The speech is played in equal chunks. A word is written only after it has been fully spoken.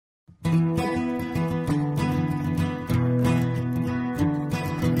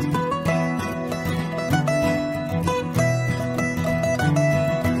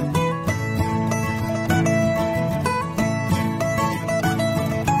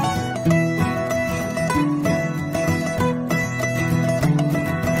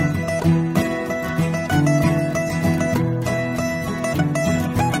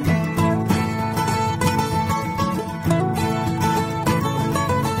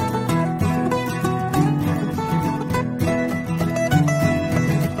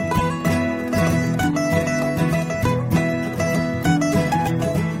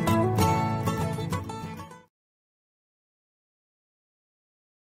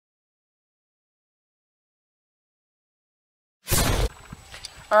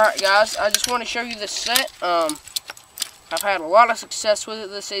Alright guys, I just want to show you this set. I've had a lot of success with it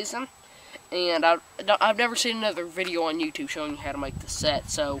this season, and I've never seen another video on YouTube showing you how to make this set,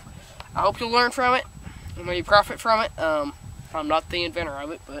 so I hope you'll learn from it and maybe profit from it. I'm not the inventor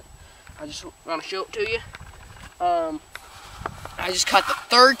of it, but I just want to show it to you. I just caught the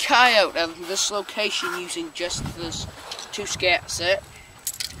third coyote out of this location using just this 2-scat set.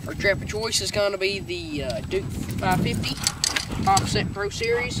 Our trap of choice is going to be the Duke 550 Offset Pro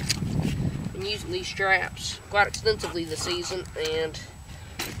Series. Been using these straps quite extensively this season, and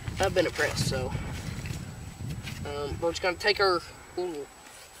I've been impressed. So we're just going to take our little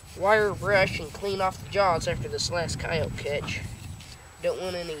wire brush and clean off the jaws after this last coyote catch. Don't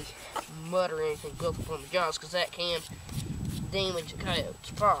want any mud or anything built up on the jaws, because that can damage the coyote's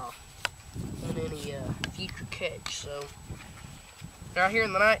paw in any future catch. So out here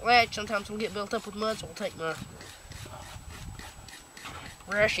in the night latch, sometimes we'll get built up with mud, so we'll take my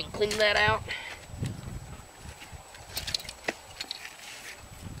brush and clean that out.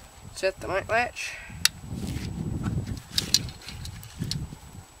 Set the night latch.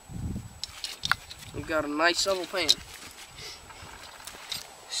 We've got a nice level pan.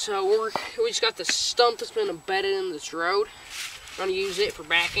 So we just got this stump that's been embedded in this road. We're going to use it for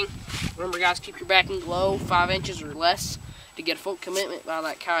backing. Remember guys, keep your backing low, 5 inches or less, to get a full commitment by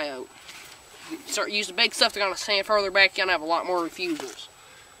that coyote. If you start using big stuff, they're going to stand further back, you're going to have a lot more refusals.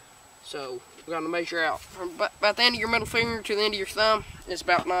 So we're going to measure out from about the end of your middle finger to the end of your thumb. It's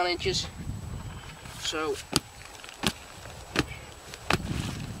about 9 inches. So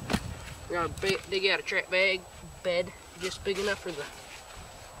we're going to dig out a trap bed just big enough for the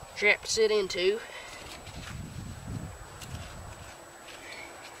trap to sit into.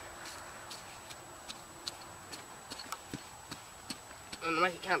 And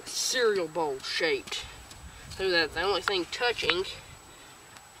make it kind of cereal bowl shaped, so that the only thing touching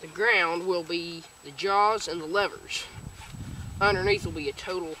the ground will be the jaws and the levers. Underneath will be a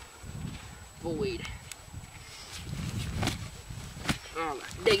total void.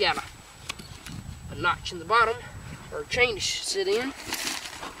 Dig out a notch in the bottom for a chain to sit in.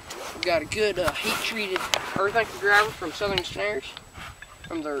 We've got a good heat-treated earth anchor driver from Southern Snares,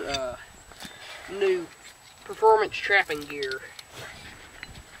 from their new performance trapping gear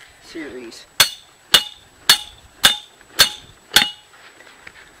series.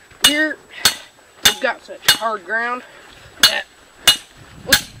 Here we've got such hard ground that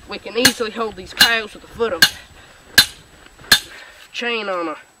we can easily hold these coyotes with a foot of chain on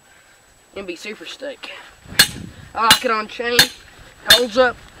a MB Super Stick. I like it on chain. Holds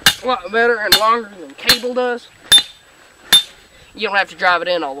up a lot better and longer than cable does. You don't have to drive it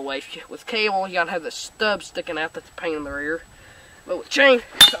in all the way. With cable, you gotta have the stub sticking out. That's a pain in the rear. But with chain,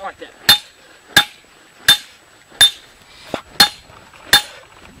 it's not like that.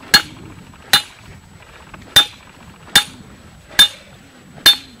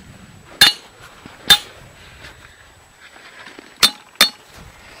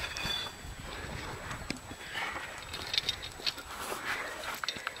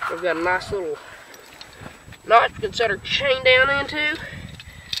 We've got a nice little notch we can set our chain down into.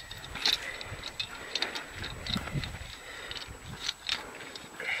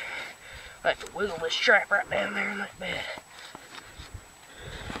 I have to wiggle this strap right down there in that bed.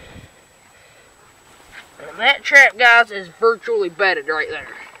 And that trap, guys, is virtually bedded right there.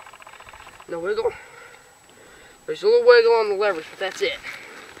 No wiggle. There's a little wiggle on the levers, but that's it.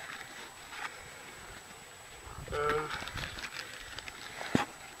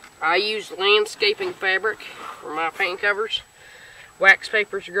 I use landscaping fabric for my paint covers. Wax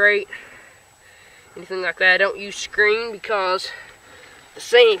paper's great. Anything like that. I don't use screen because the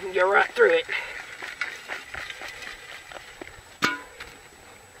sand can go right through it.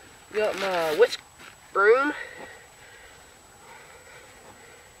 Got my whisk broom.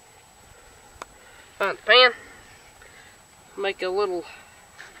 Find the pan. Make a little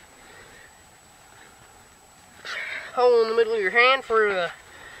hole in the middle of your hand for the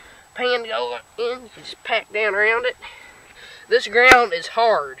pan to go in. You just pack down around it. This ground is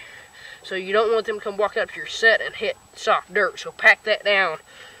hard, so you don't want them to come walk up to your set and hit soft dirt. So pack that down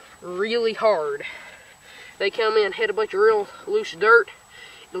really hard. If they come in and hit a bunch of real loose dirt,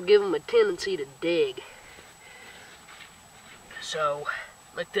 it'll give them a tendency to dig. So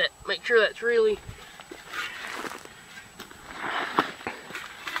like that, make sure that's really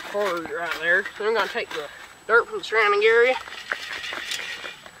hard right there. So I'm going to take the dirt from the surrounding area,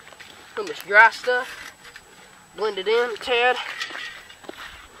 some of this dry stuff, blend it in a tad.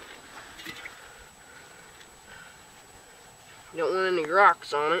 You don't want any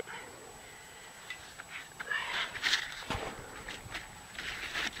rocks on it.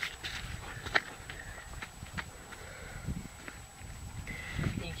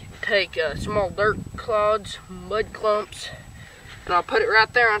 You can take small dirt clods, mud clumps, and I'll put it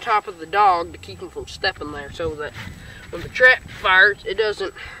right there on top of the dog to keep them from stepping there, so that when the trap fires, it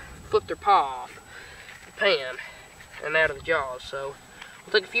doesn't flip their paw off the pan and out of the jaws. So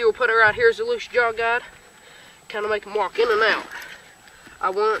we'll take a few, we'll put it right here as a loose jaw guide, kind of make them walk in and out. I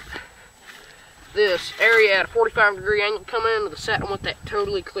want this area at a 45-degree angle coming into the set. I want that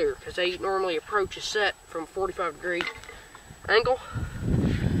totally clear, because they normally approach a set from a 45-degree angle.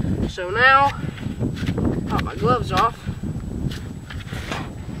 So now, pop my gloves off,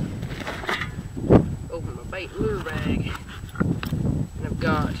 open my bait lure bag, and I've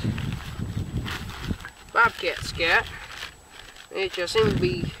got bobcat scat, which I seem to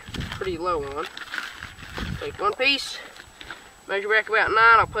be pretty low on. Take one piece, measure back about 9,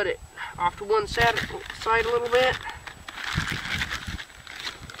 I'll put it off to one side a little bit.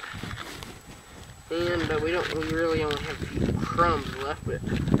 And we really only have a few crumbs left, but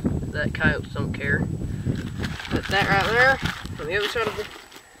that coyotes don't care. Put that right there. On the other side of the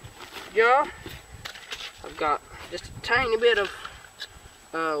jaw, I've got just a tiny bit of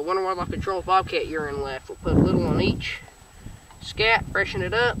Winter Wildlife Control bobcat urine left. We'll put a little on each scat, freshen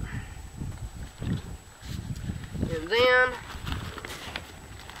it up. And then,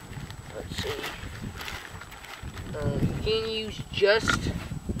 let's see, you can use just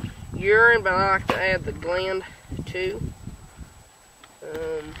urine, but I like to add the gland too.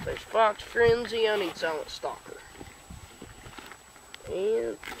 There's Fox Frenzy, I need Silent Stalker.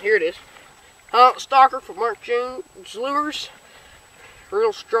 And here it is. Silent Stalker from Mark June's Lures.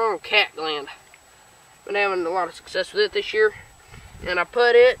 Real strong cat gland. Been having a lot of success with it this year. And I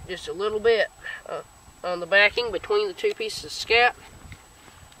put it just a little bit on the backing between the two pieces of scat.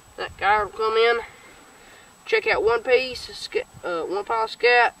 That guy will come in, check out one piece, one pile of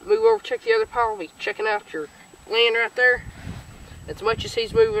scat, move over, check the other pile, be checking out your gland right there. As much as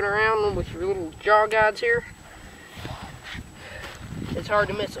he's moving around with your little jaw guides here, it's hard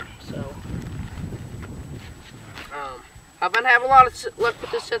to miss him. So, I've been having a lot of luck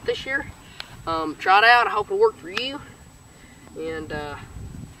with this set this year. Try it out. I hope it'll work for you. And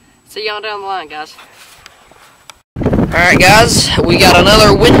see y'all down the line, guys. Alright, guys, we got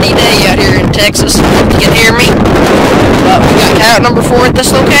another windy day out here in Texas. You can hear me. But we got coyote number 4 at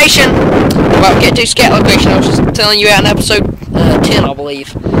this location. About to get to scat location. I was just telling you out in episode 10, I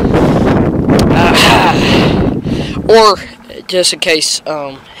believe. Or just in case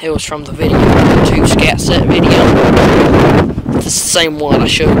it was from the video, 2 scat set video. It's the same one I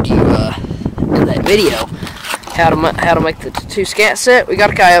showed you in that video. How to make the 2 scat set. We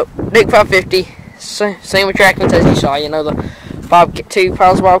got a coyote, Dig 550. Same attractants as you saw, you know, the 2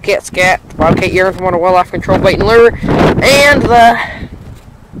 piles of bobcat scat, the bobcat urine from Winter Wildlife Control bait and lure, and the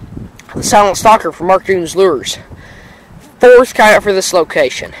Silent Stalker from Mark June's Lures. 4th coyote for this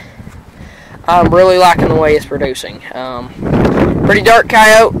location. I'm really liking the way it's producing. Pretty dark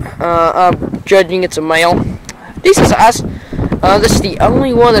coyote. I'm judging it's a male. Decent size. This is the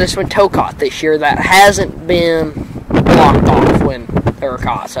only one that has been toe caught this year that hasn't been blocked off when they were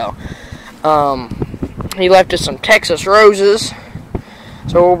caught. So, he left us some Texas roses,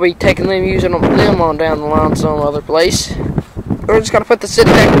 so we'll be taking them, using them on down the line some other place. We're just gonna put the sit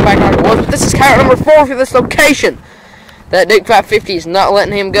back like it was. But this is coyote number 4 for this location. That Dig 550 is not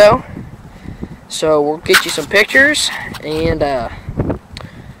letting him go, so we'll get you some pictures and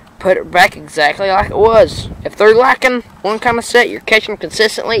put it back exactly like it was. If they're lacking one kind of set, you're catching them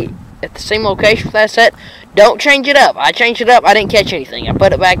consistently at the same location for that set, don't change it up. I changed it up, I didn't catch anything. I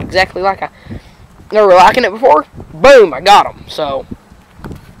put it back exactly like they were liking it before. Boom, I got them. So,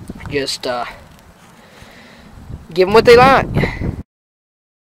 just give them what they like.